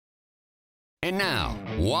And now,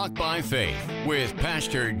 Walk by Faith with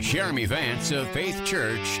Pastor Jeremy Vance of Faith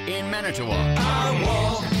Church in Manitowoc.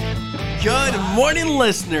 Good morning,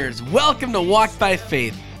 listeners. Welcome to Walk by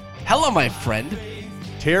Faith. Hello, my friend.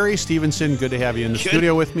 Terry Stevenson, good to have you in the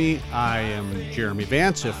studio with me. I am Jeremy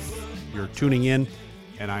Vance, if you're tuning in,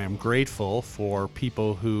 and I am grateful for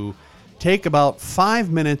people who take about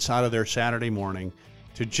 5 minutes out of their Saturday morning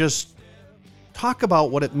to just talk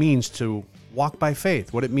about what it means to walk by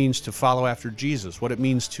faith, what it means to follow after Jesus, what it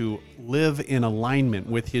means to live in alignment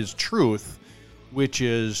with His truth, which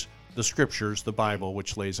is the Scriptures, the Bible,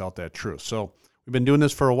 which lays out that truth. So we've been doing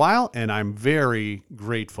this for a while, and I'm very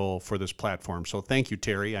grateful for this platform. So thank you,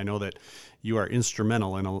 Terry. I know that you are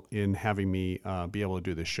instrumental in having me be able to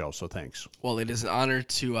do this show, so thanks. Well, it is an honor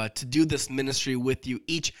to do this ministry with you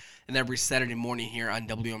each and every Saturday morning here on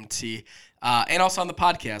WMT and also on the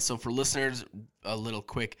podcast. So for listeners, a little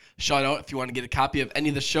quick shout out. If you want to get a copy of any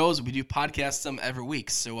of the shows, we do podcast them every week.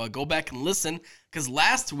 So go back and listen, because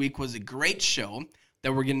last week was a great show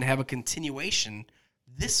that we're going to have a continuation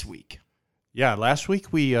this week. Yeah, last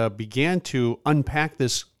week we began to unpack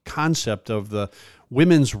this concept of the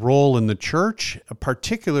women's role in the church,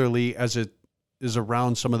 particularly as it is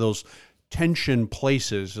around some of those tension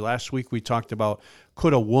places. Last week we talked about,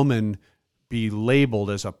 could a woman be labeled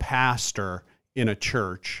as a pastor in a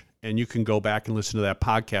church? And you can go back and listen to that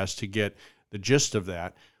podcast to get the gist of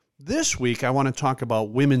that. This week I want to talk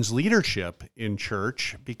about women's leadership in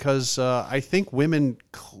church, because I think women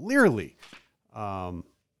clearly are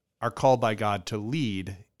called by God to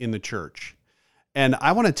lead in the church. And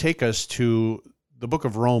I want to take us to the book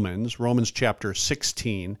of Romans chapter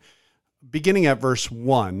 16, beginning at verse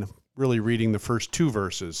 1, really reading the first two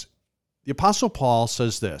verses. The Apostle Paul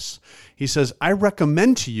says this. He says, "I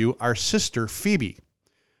recommend to you our sister Phoebe,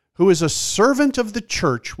 who is a servant of the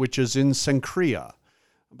church which is in Cenchrea."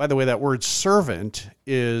 By the way, that word servant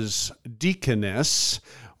is deaconess,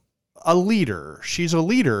 a leader. She's a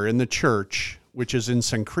leader in the church which is in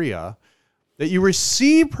Cenchrea, that you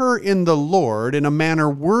receive her in the Lord in a manner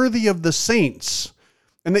worthy of the saints,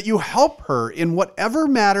 and that you help her in whatever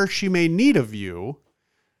matter she may need of you,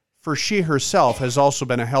 for she herself has also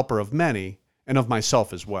been a helper of many, and of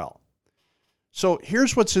myself as well. So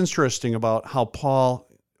here's what's interesting about how Paul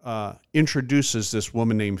introduces this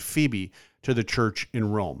woman named Phoebe to the church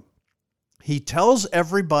in Rome. He tells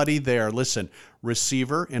everybody there, listen, receive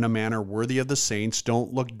her in a manner worthy of the saints.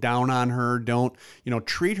 Don't look down on her. Don't,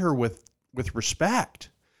 treat her with respect.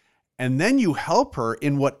 And then you help her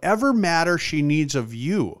in whatever matter she needs of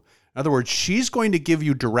you. In other words, she's going to give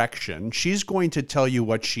you direction. She's going to tell you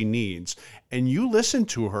what she needs. And you listen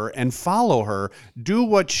to her and follow her. Do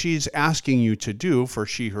what she's asking you to do, for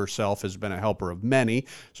she herself has been a helper of many.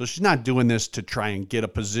 So she's not doing this to try and get a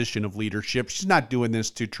position of leadership. She's not doing this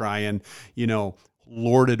to try and,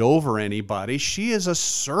 lord it over anybody. She is a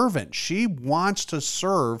servant. She wants to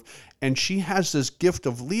serve, and she has this gift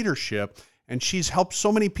of leadership, and she's helped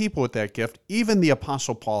so many people with that gift, even the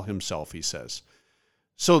Apostle Paul himself, he says.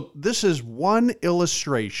 So this is one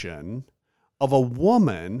illustration of a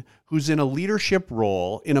woman who's in a leadership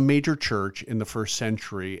role in a major church in the first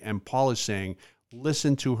century, and Paul is saying,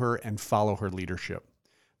 listen to her and follow her leadership.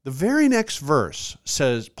 The very next verse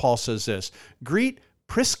Paul says this, "Greet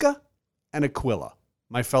Prisca and Aquila,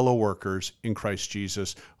 my fellow workers in Christ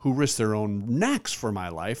Jesus, who risked their own necks for my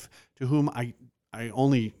life, to whom I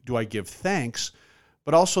only do I give thanks,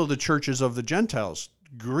 but also the churches of the Gentiles.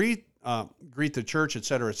 Greet the church,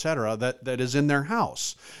 etc., that is in their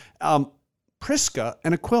house." Prisca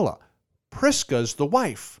and Aquila. Prisca is the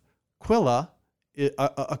wife. Aquila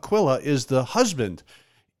is the husband.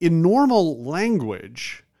 In normal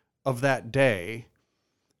language of that day,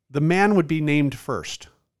 the man would be named first.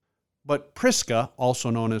 But Prisca, also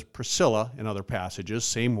known as Priscilla in other passages,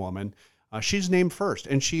 same woman, she's named first.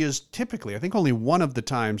 And she is typically, I think only one of the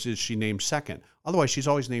times is she named second. Otherwise, she's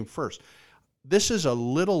always named first. This is a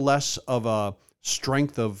little less of a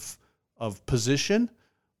strength of position.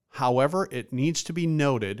 However, it needs to be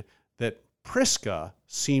noted that Prisca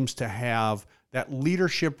seems to have that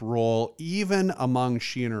leadership role even among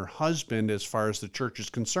she and her husband as far as the church is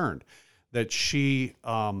concerned, that she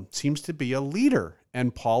seems to be a leader.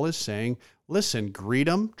 And Paul is saying, listen, greet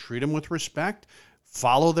them, treat them with respect,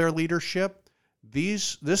 follow their leadership.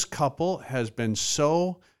 This couple has been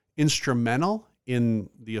so instrumental in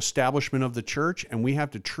the establishment of the church, and we have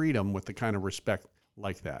to treat them with the kind of respect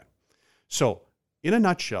like that. So, in a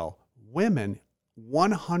nutshell, women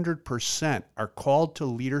 100% are called to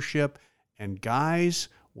leadership, and guys,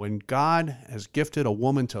 when God has gifted a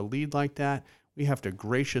woman to lead like that, we have to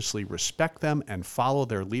graciously respect them and follow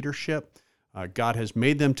their leadership. God has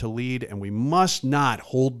made them to lead, and we must not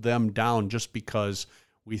hold them down just because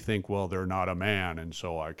we think, well, they're not a man, and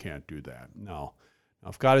so I can't do that. No. Now,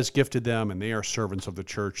 if God has gifted them and they are servants of the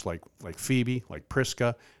church like Phoebe, like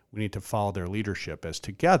Prisca, we need to follow their leadership as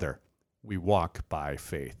together we walk by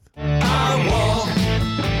faith. I walk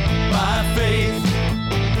by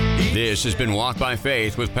faith. This has been Walk by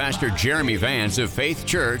Faith with Pastor Jeremy Vance of Faith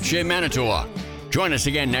Church in Manitowoc. Join us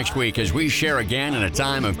again next week as we share again in a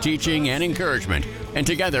time of teaching and encouragement, and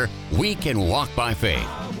together we can walk by faith.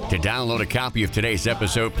 To download a copy of today's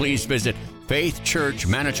episode, please visit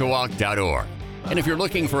faithchurchmanitowoc.org. And if you're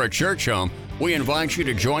looking for a church home, we invite you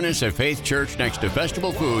to join us at Faith Church next to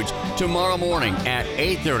Festival Foods tomorrow morning at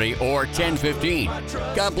 8:30 or 10:15.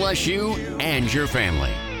 God bless you and your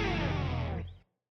family.